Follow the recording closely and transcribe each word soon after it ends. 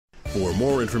For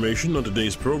more information on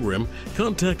today's program,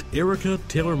 contact Erica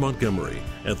Taylor Montgomery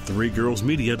at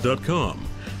threegirlsmedia.com.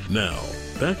 Now,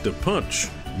 back to Punch,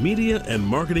 Media and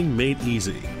Marketing Made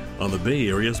Easy, on the Bay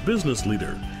Area's business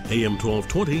leader, AM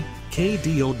 1220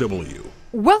 KDOW.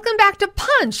 Welcome back to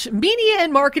Punch, Media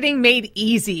and Marketing Made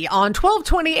Easy on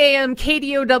 1220 AM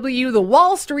KDOW, the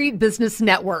Wall Street Business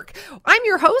Network. I'm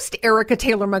your host, Erica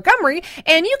Taylor Montgomery,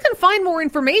 and you can find more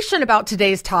information about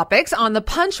today's topics on the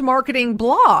Punch Marketing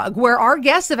blog, where our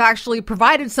guests have actually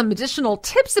provided some additional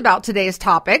tips about today's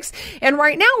topics. And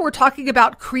right now we're talking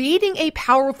about creating a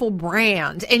powerful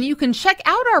brand, and you can check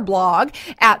out our blog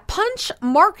at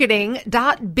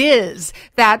punchmarketing.biz.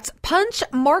 That's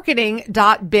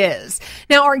punchmarketing.biz.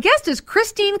 Now, our guest is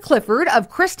Christine Clifford of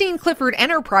Christine Clifford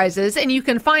Enterprises, and you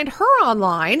can find her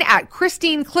online at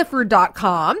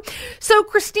christineclifford.com. So,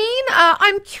 Christine,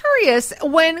 I'm curious,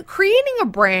 when creating a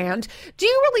brand, do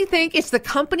you really think it's the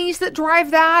companies that drive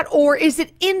that, or is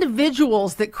it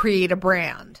individuals that create a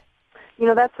brand? You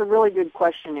know, that's a really good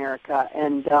question, Erica,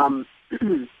 and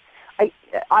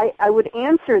I would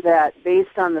answer that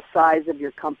based on the size of your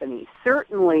company.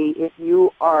 Certainly, if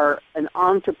you are an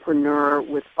entrepreneur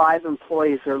with 5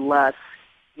 employees or less,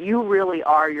 you really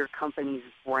are your company's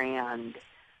brand.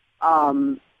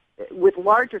 With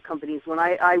larger companies, when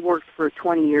I worked for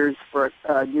 20 years for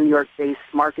a New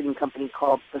York-based marketing company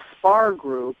called the Spar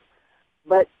Group,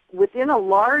 but within a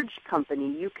large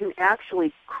company, you can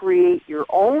actually create your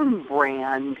own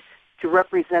brand to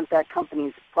represent that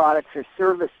company's products or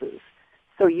services.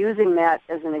 So using that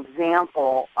as an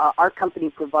example, our company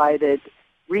provided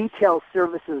retail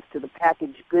services to the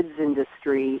packaged goods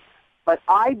industry, but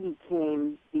I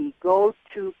became the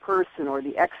go-to person or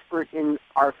the expert in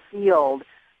our field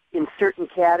in certain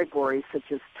categories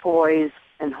such as toys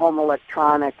and home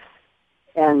electronics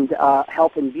and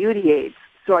health and beauty aids.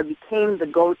 So I became the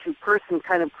go-to person,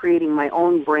 kind of creating my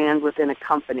own brand within a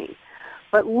company.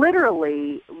 But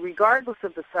literally, regardless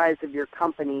of the size of your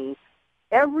company,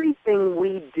 everything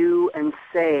we do and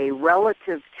say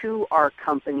relative to our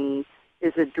company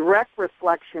is a direct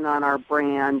reflection on our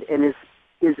brand and is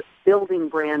building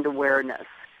brand awareness.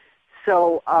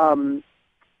 So,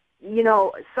 you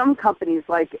know, some companies,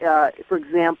 like, for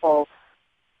example,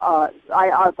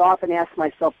 I've often asked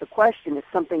myself the question, if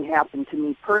something happened to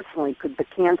me personally, could the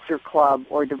Cancer Club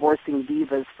or Divorcing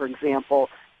Divas, for example,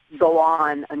 go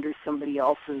on under somebody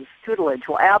else's tutelage?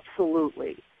 Well,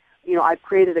 absolutely. You know, I've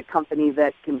created a company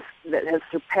that has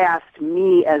surpassed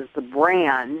me as the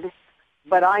brand,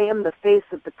 but I am the face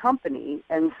of the company,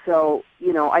 and so,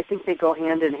 you know, I think they go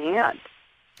hand in hand.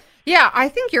 Yeah, I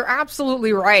think you're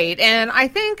absolutely right. And I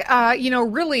think, you know,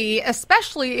 really,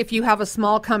 especially if you have a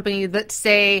small company that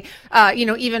say, you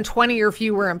know, even 20 or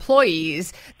fewer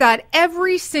employees, that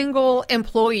every single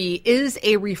employee is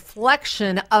a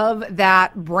reflection of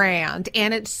that brand.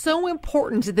 And it's so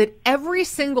important that every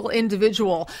single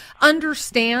individual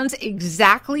understands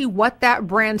exactly what that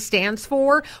brand stands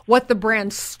for, what the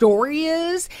brand story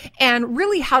is, and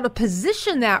really how to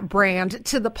position that brand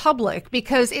to the public,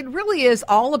 because it really is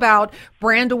all about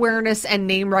brand awareness and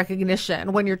name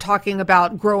recognition when you're talking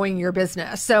about growing your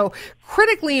business. So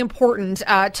critically important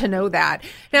to know that.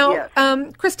 Now,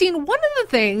 yes. Christine, one of the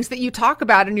things that you talk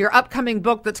about in your upcoming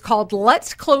book that's called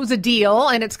Let's Close a Deal,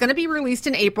 and it's going to be released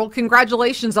in April.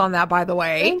 Congratulations on that, by the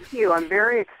way. Thank you. I'm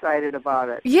very excited about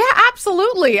it. Yeah,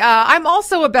 absolutely. I'm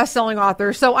also a best-selling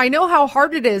author, so I know how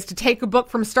hard it is to take a book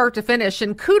from start to finish,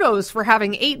 and kudos for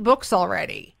having 8 books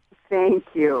already. Thank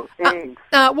you. Thanks.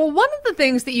 Well, one of the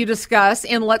things that you discuss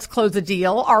in Let's Close a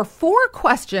Deal are 4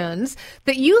 questions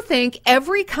that you think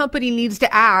every company needs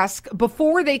to ask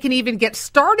before they can even get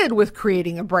started with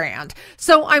creating a brand.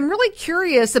 So I'm really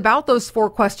curious about those 4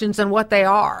 questions and what they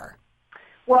are.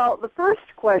 Well, the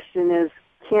first question is,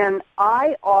 can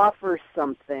I offer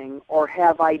something or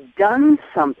have I done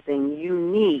something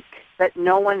unique that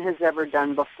no one has ever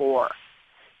done before?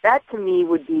 That to me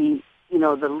would be, you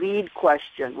know, the lead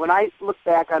question. When I look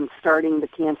back on starting the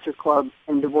Cancer Club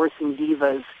and Divorcing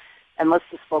Divas, and let's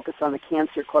just focus on the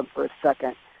Cancer Club for a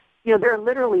second, you know, there are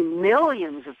literally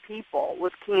millions of people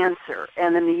with cancer.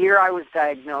 And in the year I was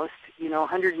diagnosed, you know,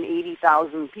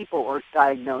 180,000 people were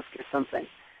diagnosed or something.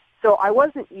 So I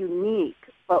wasn't unique,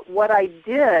 but what I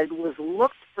did was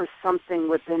looked for something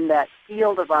within that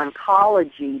field of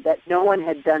oncology that no one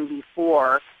had done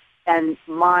before, and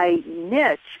my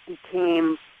niche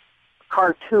became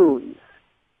cartoons.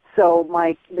 So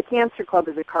the Cancer Club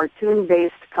is a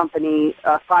cartoon-based company.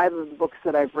 5 of the books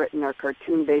that I've written are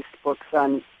cartoon-based books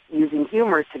on using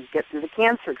humor to get through the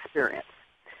cancer experience.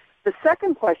 The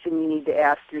second question you need to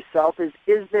ask yourself is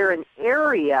there an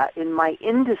area in my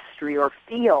industry or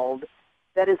field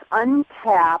that is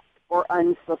untapped or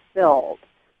unfulfilled.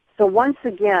 So once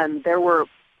again, there were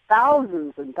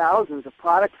thousands and thousands of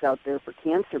products out there for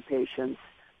cancer patients,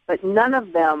 but none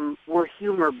of them were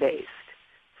humor-based.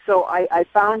 So I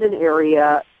found an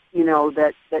area,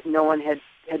 that no one had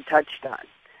touched on.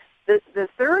 The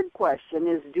third question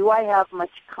is, do I have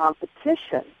much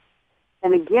competition?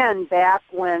 And again, back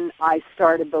when I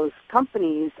started those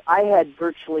companies, I had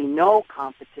virtually no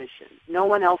competition. No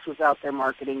one else was out there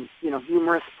marketing,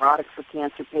 humorous products for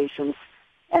cancer patients.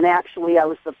 And actually, I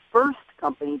was the first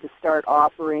company to start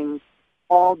offering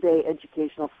all-day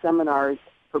educational seminars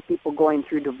for people going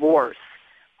through divorce.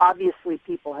 Obviously,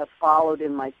 people have followed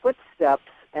in my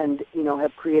footsteps and,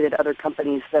 have created other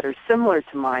companies that are similar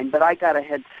to mine, but I got a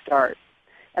head start.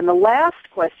 And the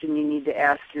last question you need to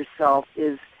ask yourself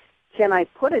is, can I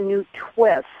put a new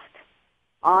twist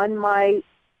on my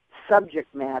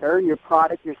subject matter, your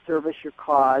product, your service, your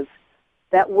cause,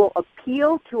 that will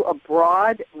appeal to a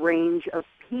broad range of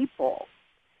people?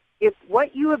 If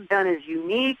what you have done is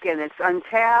unique and it's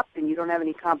untapped and you don't have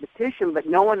any competition, but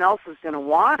no one else is going to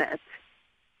want it,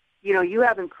 you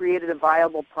haven't created a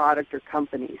viable product or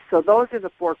company. So those are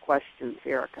the 4 questions,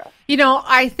 Erica.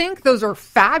 I think those are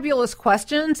fabulous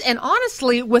questions. And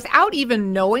honestly, without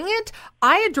even knowing it,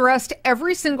 I addressed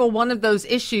every single one of those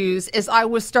issues as I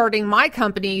was starting my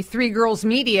company, Three Girls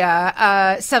Media,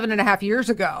 7.5 years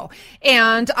ago.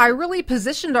 And I really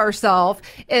positioned ourselves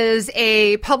as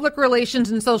a public relations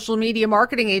and social media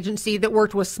marketing agency that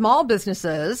worked with small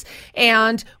businesses.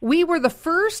 And we were the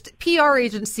first PR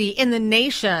agency in the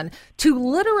nation to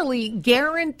literally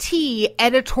guarantee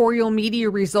editorial media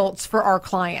results for our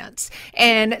clients.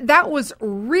 And that was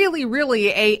really, really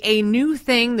a new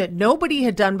thing that nobody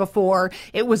had done before.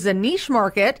 It was a niche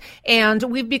market, and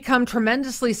we've become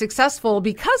tremendously successful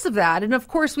because of that. And of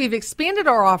course, we've expanded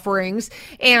our offerings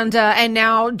and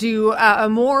now do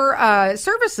more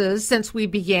services since we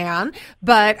began.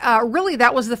 But really,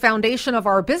 that was the foundation of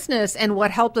our business and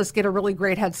what helped us get a really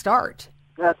great head start.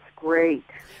 That's great.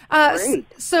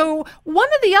 So one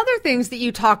of the other things that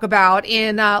you talk about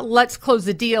in Let's Close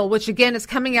the Deal, which again is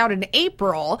coming out in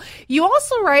April, you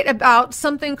also write about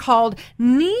something called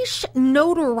niche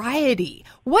notoriety.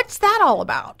 What's that all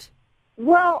about?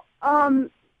 Well,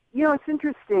 it's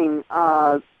interesting.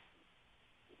 To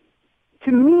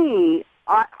me,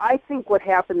 I think what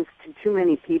happens to too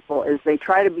many people is they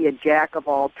try to be a jack of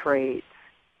all trades,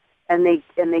 and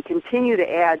they continue to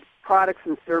add products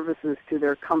and services to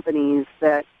their companies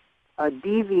that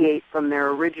deviate from their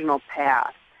original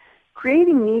path.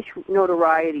 Creating niche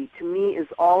notoriety, to me, is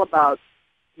all about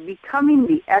becoming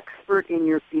the expert in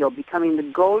your field, becoming the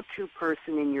go-to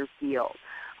person in your field.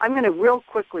 I'm going to real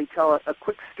quickly tell a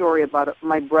quick story about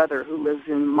my brother who lives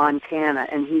in Montana,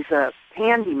 and he's a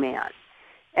handyman.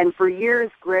 And for years,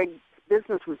 Greg's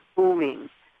business was booming.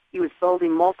 He was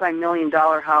building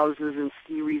multi-million-dollar houses and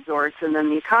ski resorts, and then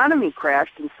the economy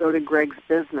crashed, and so did Greg's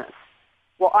business.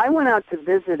 Well, I went out to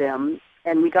visit him,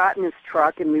 and we got in his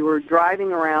truck, and we were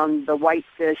driving around the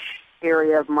Whitefish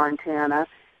area of Montana,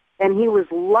 and he was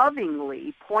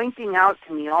lovingly pointing out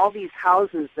to me all these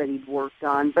houses that he'd worked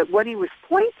on, but what he was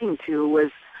pointing to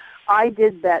was, I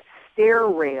did that stair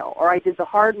rail, or I did the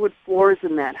hardwood floors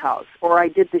in that house, or I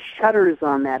did the shutters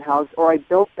on that house, or I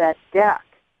built that deck.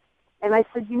 And I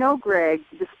said, Greg,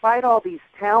 despite all these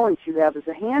talents you have as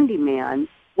a handyman,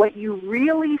 what you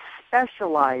really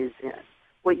specialize in,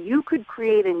 what you could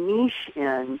create a niche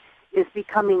in, is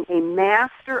becoming a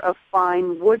master of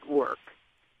fine woodwork.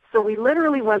 So we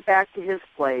literally went back to his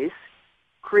place,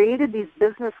 created these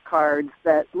business cards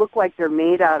that look like they're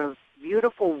made out of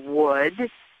beautiful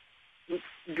wood,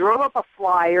 drove up a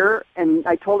flyer, and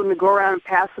I told him to go around and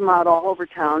pass them out all over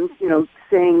town,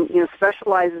 saying,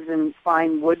 specializes in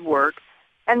fine woodwork.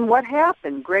 And what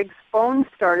happened? Greg's phone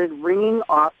started ringing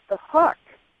off the hook.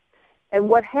 And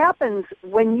what happens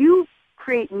when you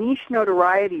create niche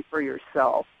notoriety for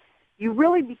yourself, you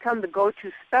really become the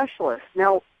go-to specialist.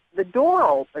 Now, the door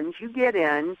opens, you get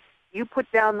in, you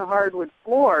put down the hardwood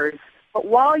floors, but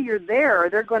while you're there,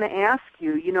 they're going to ask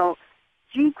you,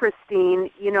 gee, Christine,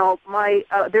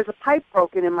 there's a pipe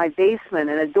broken in my basement,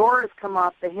 and a door has come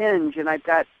off the hinge, and I've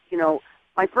got,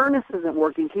 my furnace isn't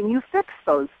working. Can you fix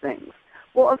those things?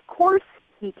 Well, of course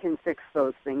he can fix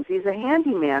those things. He's a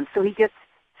handyman, so he gets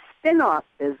spin-off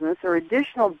business or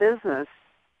additional business,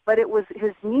 but it was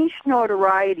his niche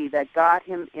notoriety that got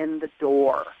him in the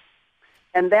door.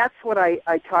 And that's what I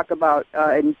talk about.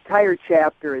 An entire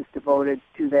chapter is devoted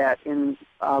to that in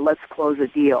Let's Close a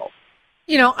Deal.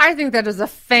 I think that is a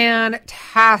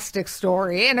fantastic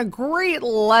story and a great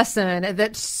lesson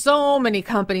that so many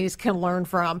companies can learn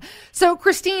from. So,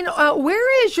 Christine,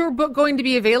 where is your book going to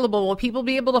be available? Will people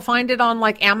be able to find it on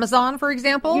like Amazon, for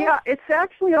example? Yeah, it's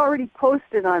actually already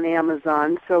posted on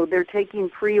Amazon, so they're taking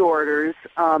pre-orders,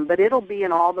 but it'll be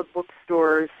in all the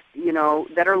bookstores,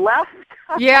 that are left.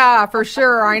 Yeah, for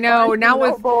sure. I know. Now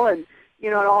with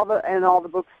and all the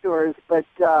bookstores, but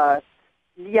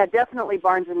yeah, definitely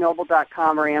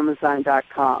BarnesandNoble.com or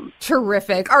Amazon.com.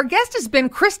 Terrific. Our guest has been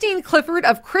Christine Clifford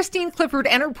of Christine Clifford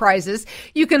Enterprises.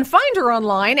 You can find her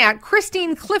online at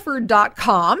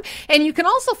ChristineClifford.com, and you can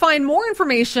also find more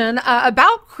information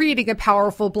about creating a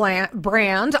powerful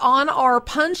brand on our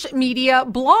Punch Media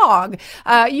blog.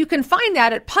 You can find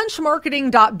that at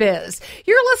punchmarketing.biz.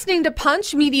 You're listening to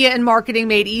Punch Media and Marketing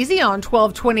Made Easy on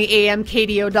 1220 AM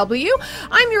KDOW.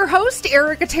 I'm your host,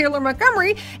 Erica Taylor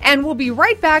Montgomery, and we'll be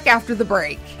right back after the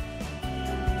break.